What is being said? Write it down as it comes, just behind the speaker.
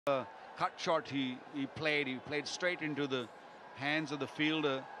cut shot he played straight into the hands of the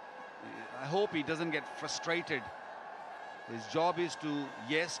fielder. I hope he doesn't get frustrated. His job is to,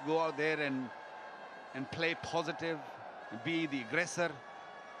 yes, go out there and play positive, be the aggressor.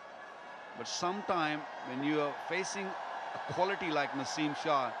 But sometime when you are facing a quality like Naseem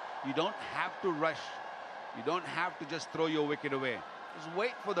Shah, you don't have to rush. You don't have to just throw your wicket away. Just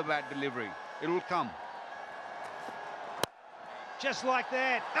wait for the bat delivery. It will come. Just like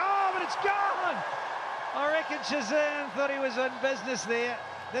that. Oh, but it's gone! I reckon Shazam thought he was in business there.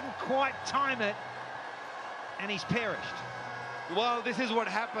 Didn't quite time it. And he's perished. Well, this is what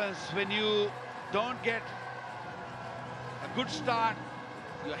happens when you don't get a good start.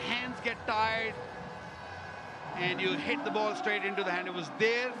 Your hands get tired and you hit the ball straight into the hand. It was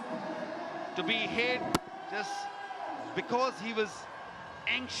there to be hit just because he was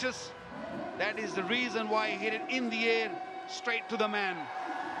anxious. That is the reason why he hit it in the air straight to the man.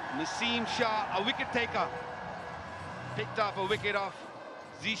 Naseem Shah, a wicket taker, picked up a wicket off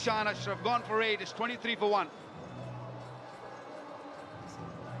Zishan Ashraf. Gone for 8. It's 23 for 1.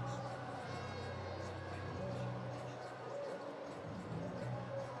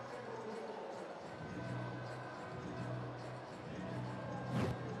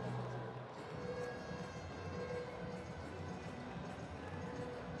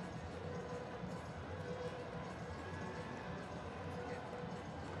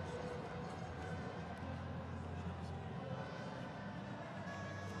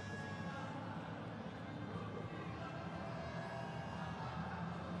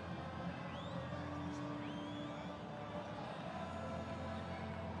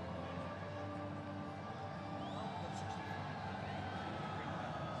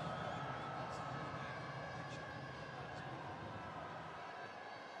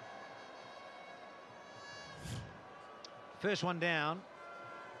 First one down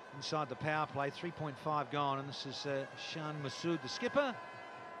inside the power play, 3.5 gone, and this is Shan Masood, the skipper.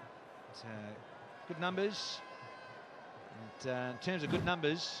 It's, good numbers. And, in terms of good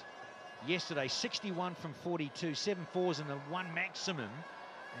numbers, yesterday 61 from 42, 7 fours and the 1 maximum,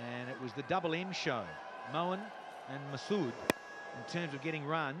 and it was the double M show, Mohan and Masood, in terms of getting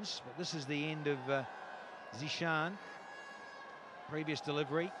runs. But this is the end of Zishan. Previous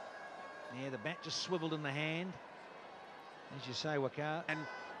delivery. Yeah, the bat just swiveled in the hand. As you say, Wakar. And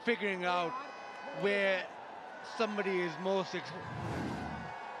figuring out where somebody is most effective.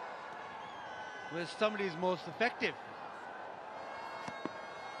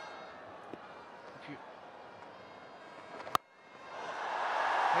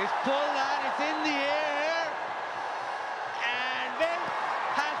 He's pulled that, it's in the air, and Will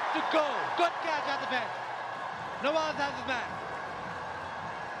has to go. Good catch at the bench. Nawaz has his man.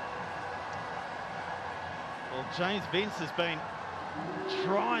 Well, James Vince has been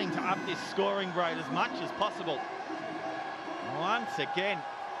trying to up this scoring rate as much as possible. Once again,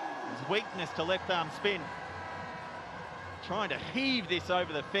 his weakness to left arm spin. Trying to heave this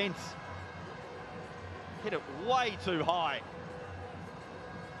over the fence. Hit it way too high.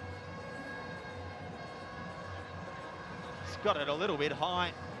 He's got it a little bit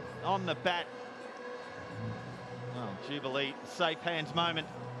high on the bat. Well, Jubilee, safe hands moment.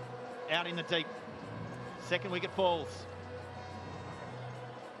 Out in the deep. Second wicket falls.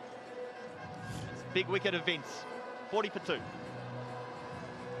 It's big wicket of Vince. 40 for 2.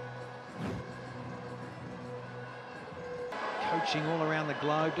 Coaching all around the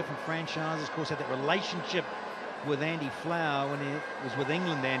globe, different franchises, of course, had that relationship with Andy Flower when he was with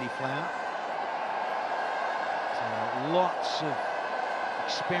England, Andy Flower. So lots of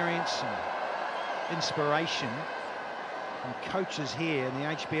experience and inspiration from coaches here in the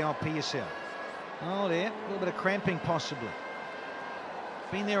HBL PSL. Oh, there, a little bit of cramping possibly.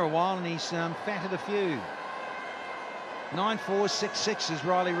 Been there a while and he's fatted a few. 9-4, 6-6 is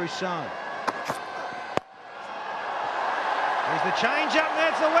Riley Rousseau. There's the change up, and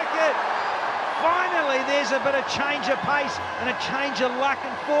that's the wicket. Finally, there's a bit of change of pace and a change of luck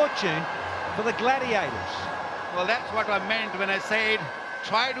and fortune for the Gladiators. Well, that's what I meant when I said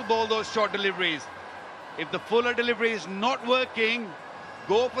try to bowl those short deliveries. If the fuller delivery is not working,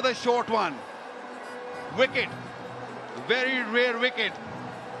 go for the short one. Wicket, very rare wicket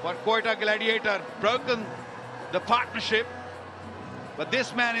for Quetta Gladiator, broken the partnership, but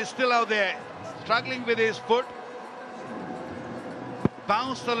this man is still out there struggling with his foot,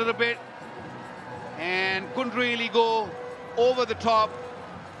 bounced a little bit and couldn't really go over the top.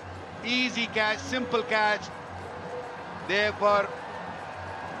 Easy catch, simple catch there for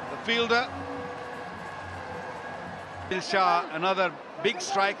the fielder. Shah, another big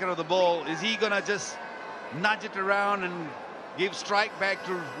striker of the ball, is he gonna just nudge it around and give strike back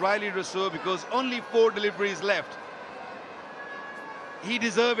to Riley Rousseau because only 4 deliveries left. He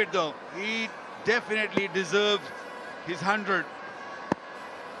deserved it though. He definitely deserved his 100.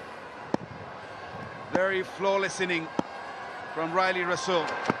 Very flawless inning from Riley Rousseau.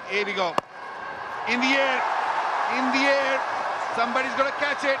 Here we go. In the air. In the air. Somebody's got to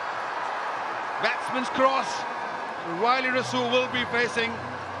catch it. Batsman's cross. Riley Rousseau will be facing.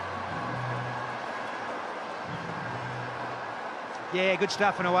 Yeah, good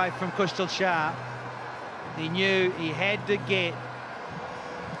stuffing away from Kustal Shah. He knew he had to get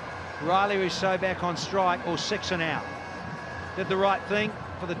Riley Rousseau back on strike or 6 and out. Did the right thing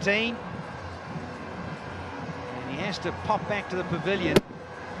for the team. And he has to pop back to the pavilion.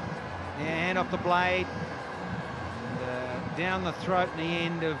 Yeah, hand off the blade. And, down the throat and the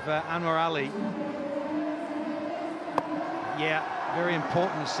end of Anwar Ali. Yeah, very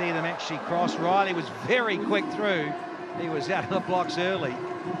important to see them actually cross. Riley was very quick through. He was out of the blocks early.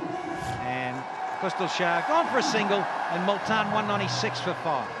 And Kustal Shah gone for a single, and Multan 196 for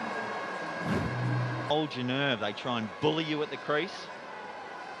 5. Hold your nerve. They try and bully you at the crease.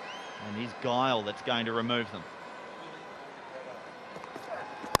 And his guile that's going to remove them.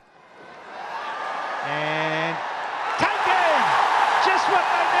 And taken! Just what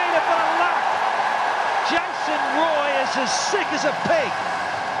they needed for the luck. Jason Roy is as sick as a pig.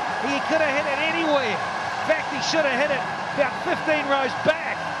 He could have hit it anywhere. In fact, he should have hit it about 15 rows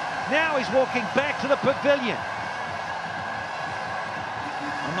back. Now he's walking back to the pavilion.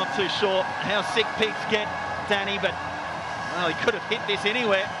 I'm not too sure how sick pigs get, Danny, but well, he could have hit this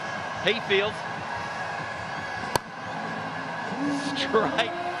anywhere, he feels. Straight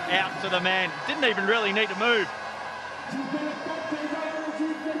out to the man. Didn't even really need to move.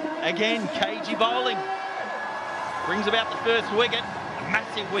 Again, cagey bowling. Brings about the first wicket, a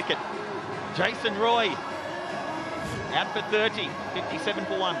massive wicket. Jason Roy out for 30, 57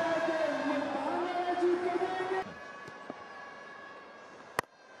 for 1.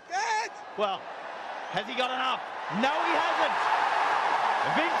 Well, has he got enough? No, he hasn't.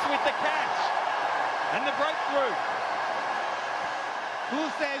 Vince with the catch and the breakthrough. Who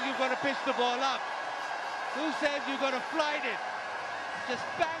says you've got to pitch the ball up? Who says you've got to flight it? Just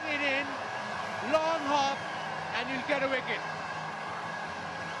bang it in, long hop, and you'll get a wicket.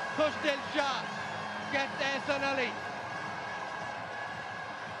 Kustal Shah gets Ehsan Ali.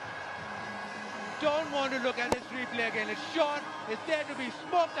 Don't want to look at this replay again. It's short, it's there to be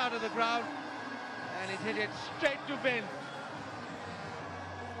smoked out of the ground, and it hit it straight to Vince.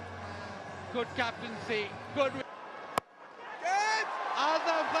 Good captaincy, good.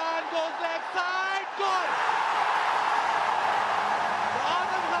 Azam Khan goes left side, good!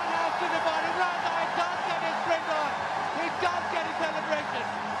 Azam Khan has to depart his right side, does get his sprint on. He does get his celebration.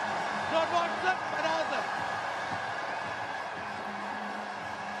 Not Watson, but Azam.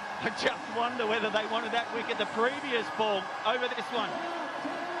 I just wonder whether they wanted that wicket the previous ball over this one.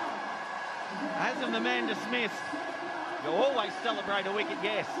 Azam, the man dismissed. You always celebrate a wicket,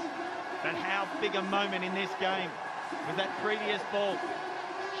 yes, but how big a moment in this game with that previous ball.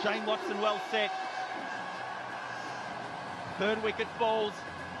 Shane Watson well set. 3rd wicket falls.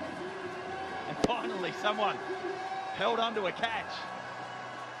 And finally someone held on to a catch.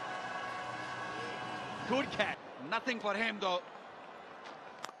 Good catch. Nothing for him though.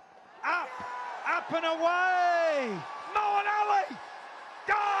 Up and away! Multan Ali!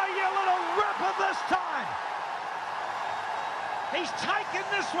 Oh, you little ripper this time! He's taken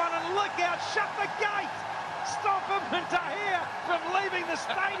this one, and look out, shut the gate! Stop him and Tahir from leaving the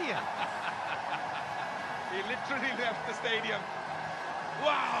stadium. He literally left the stadium.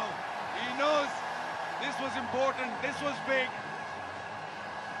 Wow! He knows this was important, this was big.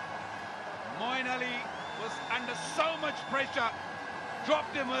 Multan Ali was under so much pressure.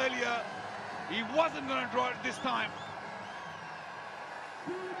 Dropped him earlier. He wasn't going to draw it this time.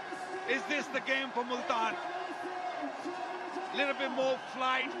 Is this the game for Multan? A little bit more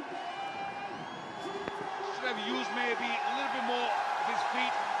flight. Should have used maybe a little bit more of his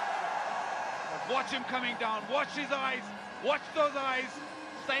feet. But watch him coming down. Watch his eyes. Watch those eyes.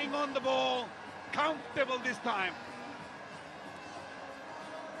 Staying on the ball. Comfortable this time.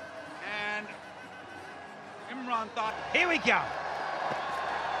 And Imran thought. Here we go.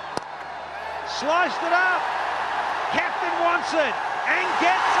 Sliced it up. Captain wants it and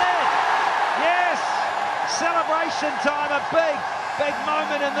gets it. Yes. Celebration time. A big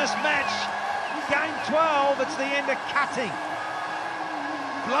moment in this match. Game 12. It's the end of cutting.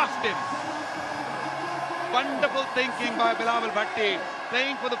 Blast him. Wonderful thinking by Bilal Bhatti.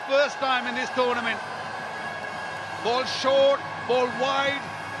 Playing for the first time in this tournament. Ball short, ball wide,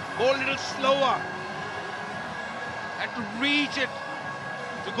 ball a little slower. Had had to reach it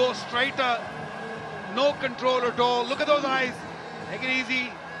to go straighter. No control at all. Look at those eyes. Take it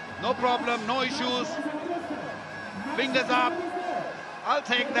easy. No problem. No issues. Fingers up. I'll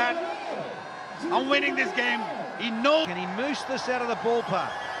take that. I'm winning this game. He knows. Can he moose this out of the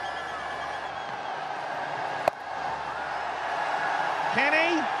ballpark? Can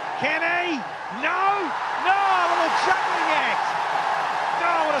he? Can he? No! No! A little juggling act!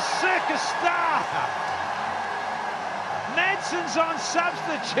 Oh, what a circus star! Madson's on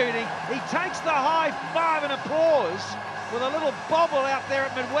substituting. He takes the high five and applause with a little bobble out there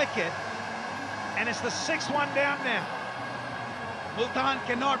at mid-wicket. And it's the 6-1 down now. Multan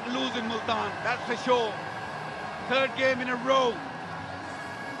cannot lose in Multan, that's for sure. Third game in a row.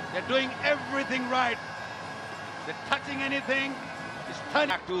 They're doing everything right. They're touching anything. It's turning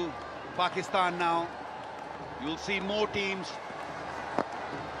back to Pakistan now. You'll see more teams.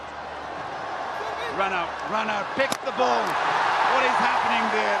 Run out, pick the ball. What is happening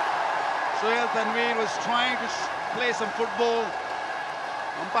there? Sohail Tanveer was trying to play some football.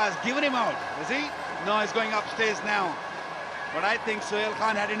 Umpire's given him out, is he? No, he's going upstairs now. But I think Sohail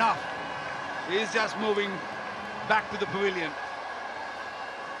Khan had enough. He's just moving back to the pavilion.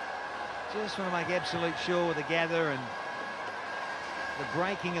 Just want to make absolute sure with the gather and the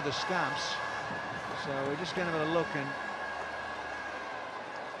breaking of the stumps. So we're just going to have a look, and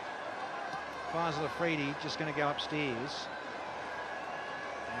Faisal Afridi just going to go upstairs.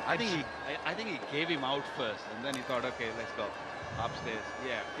 I think he gave him out first, and then he thought, okay, let's go upstairs.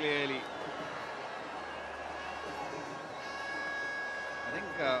 Yeah, clearly. I think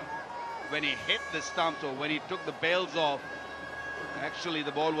when he hit the stumps, or when he took the bails off, actually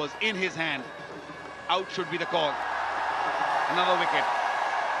the ball was in his hand. Out should be the call. Another wicket.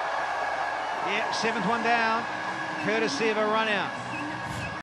 Yeah, 7th one down, courtesy of a run out.